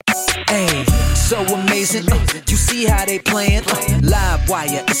Hey, so amazing. You see how they playing? Live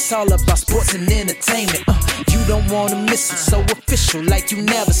wire, it's all about sports and entertainment. You don't wanna miss it, so official like you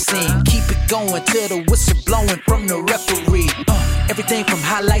never seen. Keep it going till the whistle blowing from the referee. Everything from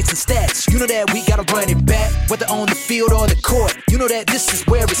highlights and stats. You know that we gotta run it back, whether on the field or the court. You know that this is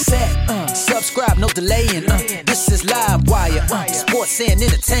where it's at. Subscribe, no delaying. This is Live Wire, sports and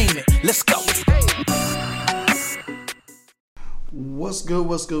entertainment. Let's go. What's good,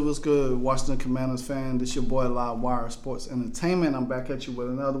 Washington Commanders fan? This your boy Live Wire Sports Entertainment. I'm back at you with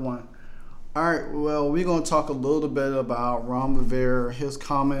another one. Alright, well, we're going to talk a little bit about Rivera, his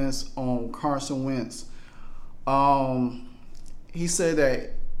comments on Carson Wentz. He said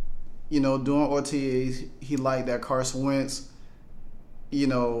that, during OTAs, he liked that Carson Wentz,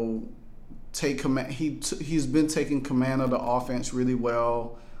 take command. He's been taking command of the offense really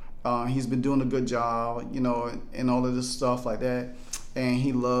well. He's been doing a good job, and all of this stuff like that. And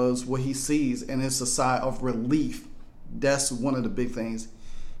he loves what he sees, and it's a sigh of relief. That's one of the big things.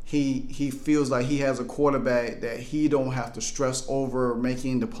 He feels like he has a quarterback that he don't have to stress over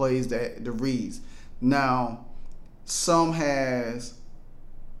making the plays that the reads. Now, some has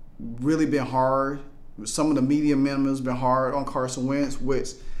really been hard. Some of the media members been hard on Carson Wentz,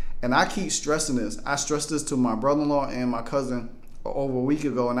 and I keep stressing this. I stressed this to my brother-in-law and my cousin over a week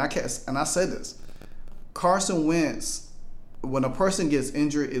ago, and I said this. Carson Wentz, when a person gets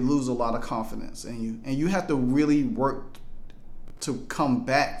injured, it loses a lot of confidence in you, and you have to really work to come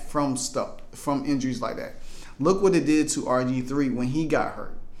back from injuries like that. Look what it did to RG3 when he got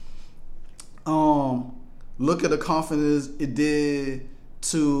hurt. Look at the confidence it did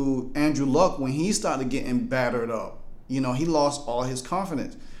to Andrew Luck when he started getting battered up. He lost all his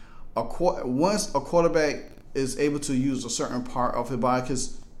confidence. Once a quarterback is able to use a certain part of his body,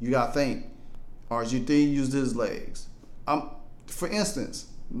 because you got to think, RG3 used his legs. For instance,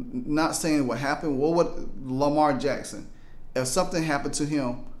 not saying what happened, what would Lamar Jackson, if something happened to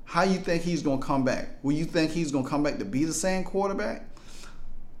him, how you think he's going to come back? Will you think he's going to come back to be the same quarterback?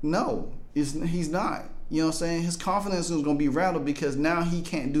 No, he's not. You know what I'm saying? His confidence is going to be rattled because now he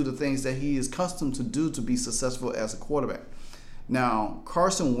can't do the things that he is accustomed to do to be successful as a quarterback. Now,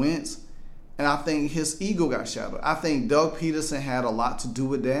 Carson Wentz, and I think his ego got shattered. I think Doug Peterson had a lot to do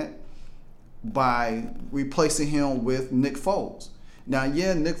with that by replacing him with Nick Foles. Now,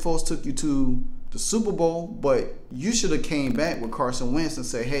 yeah, Nick Foles took you to the Super Bowl, but you should have came back with Carson Wentz and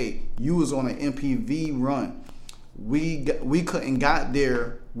said, hey, you was on an MPV run. We couldn't got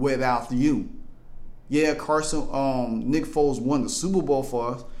there without you. Yeah, Nick Foles won the Super Bowl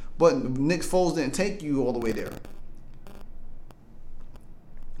for us, but Nick Foles didn't take you all the way there.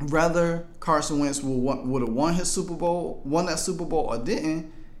 Rather, Carson Wentz would have won that Super Bowl or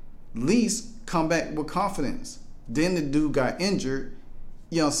didn't, at least come back with confidence. Then the dude got injured,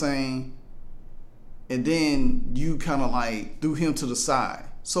 you know what I'm saying? And then you kind of like threw him to the side.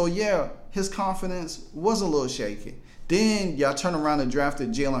 So yeah, his confidence was a little shaky. Then y'all turn around and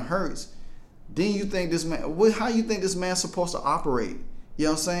drafted Jalen Hurts. Then you think this man, how you think this man's supposed to operate? You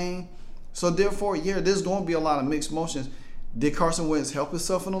know what I'm saying? So therefore, yeah, there's going to be a lot of mixed emotions. Did Carson Wentz help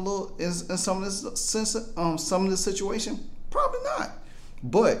himself in some of this situation? Probably not.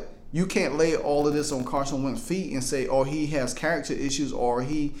 But you can't lay all of this on Carson Wentz's feet and say, oh, he has character issues or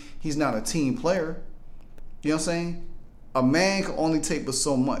he's not a team player. You know what I'm saying? A man can only take but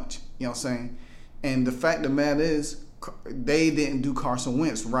so much. You know what I'm saying? And the fact of the matter is, they didn't do Carson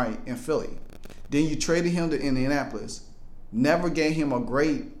Wentz right in Philly. Then you traded him to Indianapolis. Never gave him a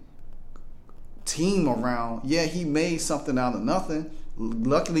great team around. Yeah, he made something out of nothing.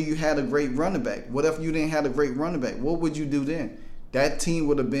 Luckily, you had a great running back. What if you didn't have a great running back? What would you do then? That team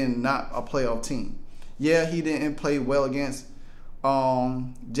would have been not a playoff team. Yeah, he didn't play well against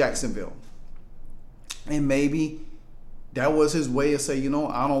Jacksonville. And maybe that was his way of saying,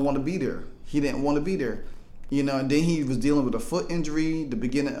 I don't want to be there. He didn't want to be there. And then he was dealing with a foot injury. The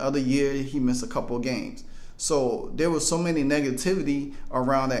beginning of the year, he missed a couple of games. So there was so many negativity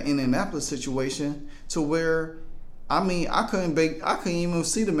around that Indianapolis situation to where, I couldn't even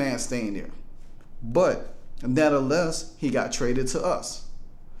see the man staying there. But nevertheless, he got traded to us.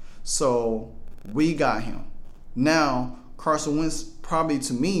 So we got him. Now, Carson Wentz probably,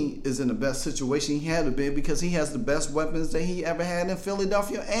 to me, is in the best situation he had to be because he has the best weapons that he ever had in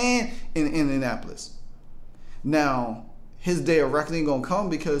Philadelphia and in Indianapolis. Now, his day of reckoning going to come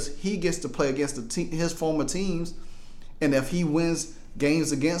because he gets to play against his former teams. And if he wins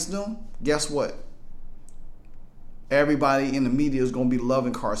games against them, guess what? Everybody in the media is going to be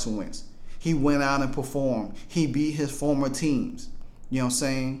loving Carson Wentz. He went out and performed. He beat his former teams. You know what I'm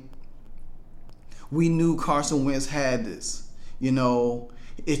saying? We knew Carson Wentz had this.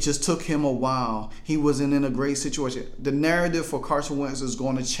 It just took him a while. He wasn't in a great situation. The narrative for Carson Wentz is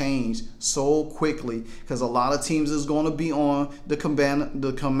going to change so quickly because a lot of teams is going to be on the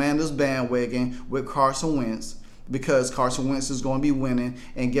Commanders bandwagon with Carson Wentz because Carson Wentz is going to be winning.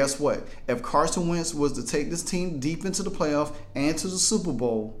 And guess what? If Carson Wentz was to take this team deep into the playoff and to the Super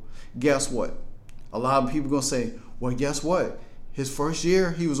Bowl, guess what? A lot of people are going to say, well, guess what? His first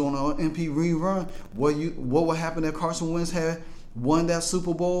year, he was on an MP rerun. What would happen if Carson Wentz had won that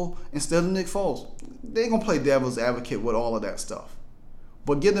Super Bowl instead of Nick Foles? They're going to play devil's advocate with all of that stuff.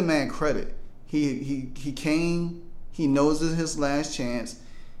 But give the man credit. He came. He knows it's his last chance.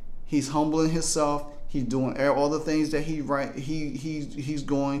 He's humbling himself. He's doing all the things that he's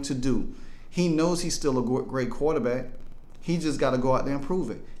going to do. He knows he's still a great quarterback. He just got to go out there and prove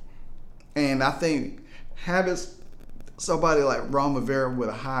it. And I think having somebody like Ron Rivera with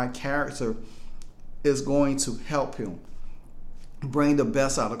a high character is going to help him bring the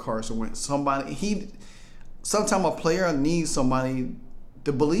best out of Carson Wentz. Sometimes a player needs somebody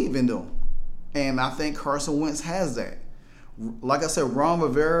to believe in them. And I think Carson Wentz has that. Like I said, Ron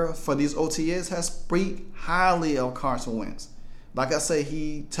Rivera for these OTAs has speak highly of Carson Wentz. Like I said,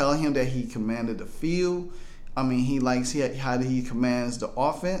 he telling him that he commanded the field. I mean, he likes how he commands the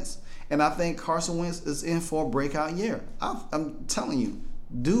offense. And I think Carson Wentz is in for a breakout year. I'm telling you,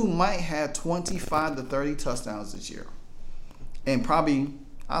 dude might have 25 to 30 touchdowns this year. And probably,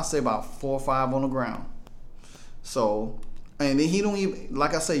 I'll say about 4 or 5 on the ground. So, and then he don't even,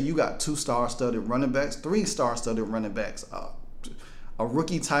 like I say, you got 2 star-studded running backs, 3 star-studded running backs, a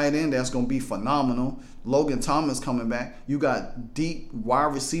rookie tight end that's going to be phenomenal. Logan Thomas coming back. You got deep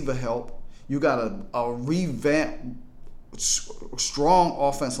wide receiver help. You got a revamped, strong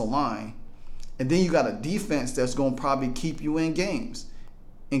offensive line. And then you got a defense that's going to probably keep you in games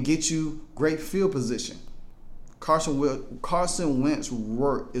and get you great field position. Carson Wentz's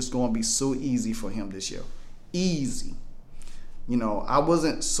work is going to be so easy for him this year. Easy. You know, I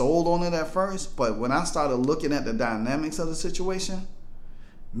wasn't sold on it at first, but when I started looking at the dynamics of the situation,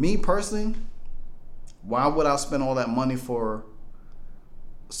 me personally, why would I spend all that money for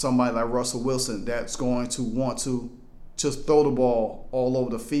somebody like Russell Wilson that's going to want to just throw the ball all over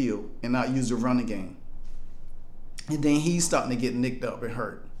the field and not use the running game? And then he's starting to get nicked up and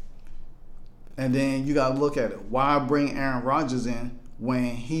hurt. And then you got to look at it. Why bring Aaron Rodgers in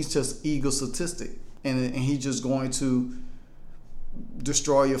when he's just egotistic and he's just going to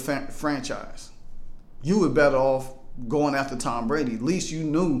destroy your franchise? You were better off going after Tom Brady. At least you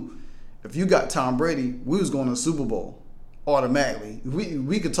knew if you got Tom Brady, we was going to the Super Bowl automatically.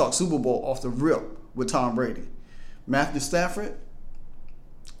 We could talk Super Bowl off the rip with Tom Brady. Matthew Stafford,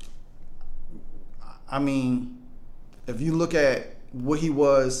 I mean, if you look at what he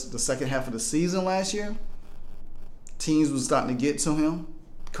was the second half of the season last year, teams was starting to get to him.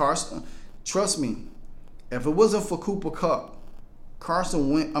 Carson, trust me, if it wasn't for Cooper Kupp,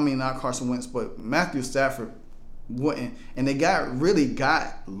 not Carson Wentz, but Matthew Stafford wouldn't. And they really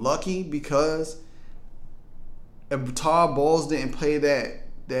got lucky because if Todd Bowles didn't play that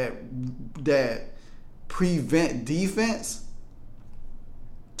prevent defense,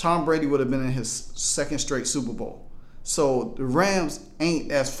 Tom Brady would have been in his second straight Super Bowl. So the Rams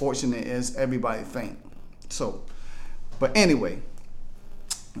ain't as fortunate as everybody think. So, but anyway,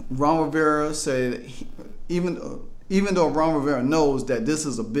 Ron Rivera said even though Ron Rivera knows that this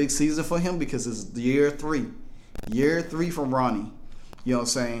is a big season for him because it's year three for Ronnie, you know what I'm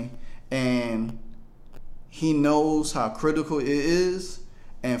saying, and he knows how critical it is,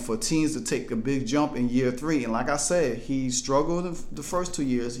 and for teams to take a big jump in year 3. And like I said, he struggled the first 2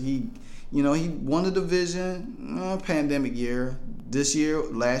 years. He won the division, pandemic year.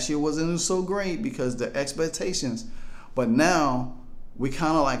 Last year wasn't so great because the expectations. But now we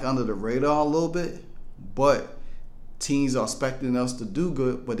kind of like under the radar a little bit. But teams are expecting us to do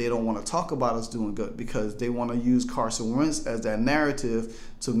good, but they don't want to talk about us doing good because they want to use Carson Wentz as that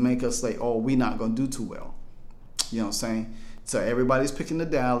narrative to make us say, oh, we're not going to do too well. You know what I'm saying? So everybody's picking the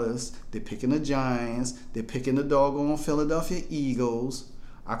Dallas. They're picking the Giants. They're picking the doggone Philadelphia Eagles.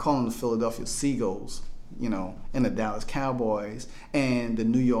 I call them the Philadelphia Seagulls, and the Dallas Cowboys and the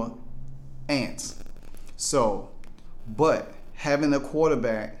New York Ants. So, but having a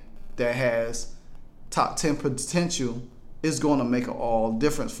quarterback that has top 10 potential is going to make all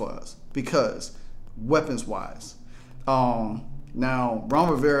difference for us because weapons-wise. Now, Ron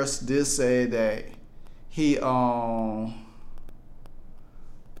Rivera did say that he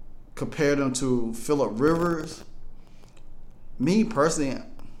compared him to Phillip Rivers. Me personally,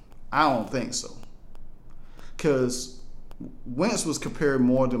 I don't think so. Because Wentz was compared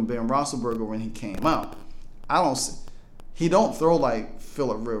more than Ben Roethlisberger when he came out. he don't throw like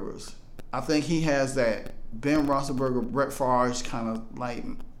Phillip Rivers. I think he has that Ben Roethlisberger, Brett Favre kind of like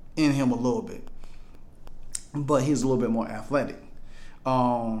in him a little bit, but he's a little bit more athletic.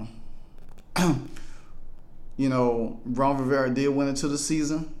 You know, Ron Rivera did win into the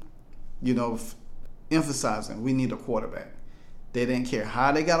season, you know, emphasizing we need a quarterback. They didn't care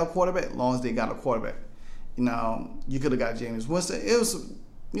how they got a quarterback, as long as they got a quarterback. Now, you could have got Jameis Winston. It was,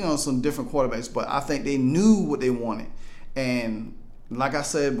 you know, some different quarterbacks, but I think they knew what they wanted. And like I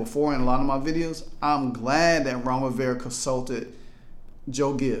said before in a lot of my videos, I'm glad that Ron Rivera consulted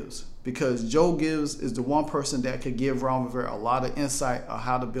Joe Gibbs, because Joe Gibbs is the one person that could give Ron Rivera a lot of insight on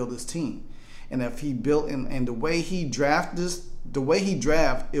how to build his team. And if he built and the way he draft,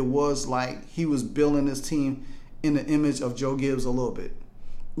 it was like he was building his team in the image of Joe Gibbs a little bit.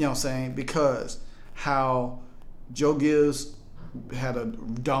 You know what I'm saying? Because how Joe Gibbs had a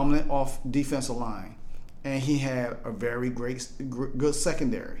dominant off defensive line, and he had a very good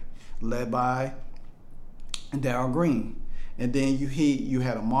secondary led by Darryl Green. And then you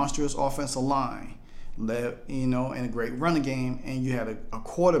had a monstrous offensive line led, you know, and a great running game, and you had a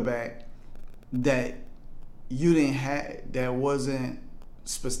quarterback that you didn't have, that wasn't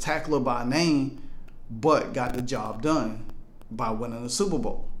spectacular by name, but got the job done by winning the Super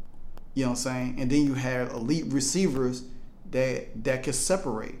Bowl. You know what I'm saying? And then you had elite receivers that could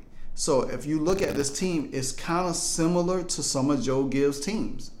separate. So if you look at this team, it's kind of similar to some of Joe Gibbs'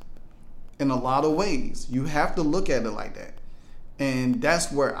 teams in a lot of ways. You have to look at it like that. And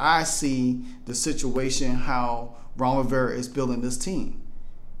that's where I see the situation, how Ron Rivera is building this team.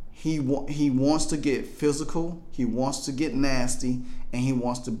 He wants to get physical, he wants to get nasty, and he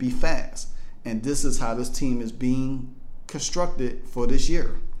wants to be fast. And this is how this team is being constructed for this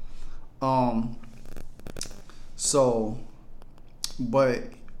year.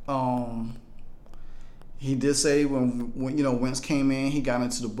 He did say when you know Wentz came in, he got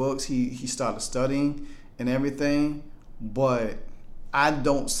into the books, he started studying and everything, but I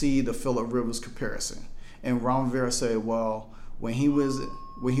don't see the Phillip Rivers comparison. And Ron Rivera said, well, when he was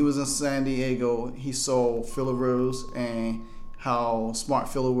in San Diego, he saw Phillip Rivers and how smart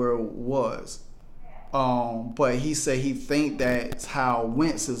Phillip Rivers was. But he said he think that's how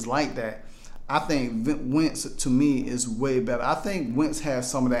Wentz is like that. I think Wentz, to me, is way better. I think Wentz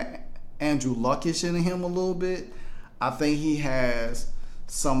has some of that Andrew Luckish in him a little bit. I think he has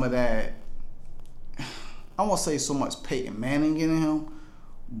some of that, I won't say so much Peyton Manning in him,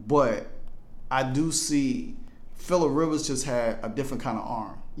 but I do see Phillip Rivers just had a different kind of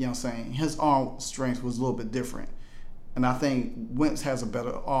arm. You know what I'm saying? His arm strength was a little bit different. And I think Wentz has a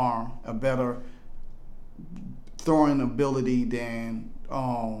better arm, a better throwing ability than,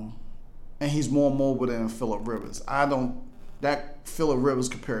 and he's more mobile than Phillip Rivers. That Phillip Rivers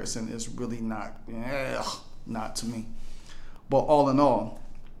comparison is really not to me. But all in all,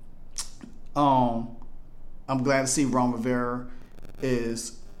 I'm glad to see Ron Rivera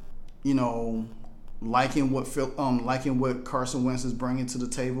is, you know, liking what Carson Wentz is bringing to the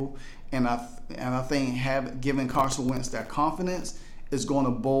table, and I think giving Carson Wentz that confidence is going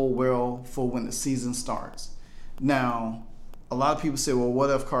to bode well for when the season starts. Now, a lot of people say, well, what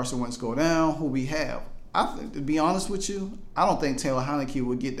if Carson Wentz go down? Who we have? To be honest with you, I don't think Taylor Heinicke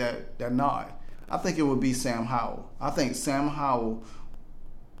would get that nod. I think it would be Sam Howell. I think Sam Howell,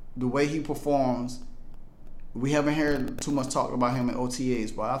 the way he performs, we haven't heard too much talk about him in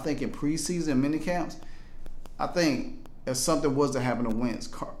OTAs, but I think in preseason minicamps, I think if something was to happen to Wentz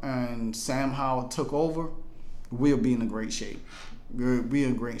and Sam Howell took over, we'll be in great shape. We'll be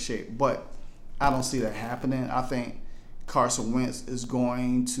in great shape. But I don't see that happening. I think Carson Wentz is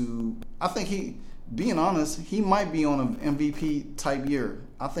going to, being honest, he might be on an MVP type year.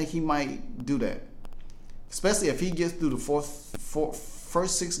 I think he might do that. Especially if he gets through the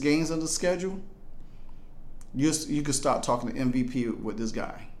first 6 games of the schedule. You could start talking to MVP with this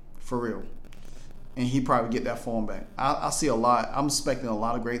guy, for real. And he probably get that form back. I see a lot. I'm expecting a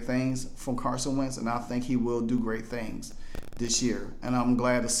lot of great things from Carson Wentz, and I think he will do great things this year. And I'm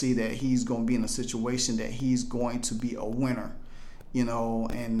glad to see that he's going to be in a situation that he's going to be a winner, you know,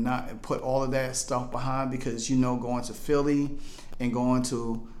 and not put all of that stuff behind, because, you know, going to Philly and going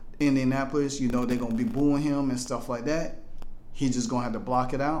to Indianapolis, you know, they're going to be booing him and stuff like that. He's just going to have to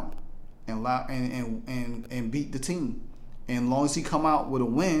block it out and beat the team. And as long as he come out with a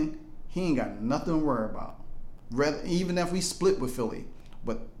win, he ain't got nothing to worry about. Even if we split with Philly,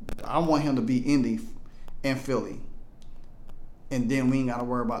 but I want him to beat Indy and Philly, and then we ain't got to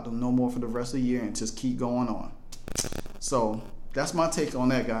worry about them no more for the rest of the year and just keep going on. So that's my take on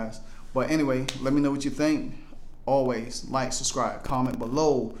that, guys. But anyway, let me know what you think. Always like, subscribe, comment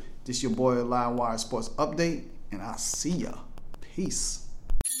below. This your boy Live Wire Sports Update, and I'll see ya. Peace.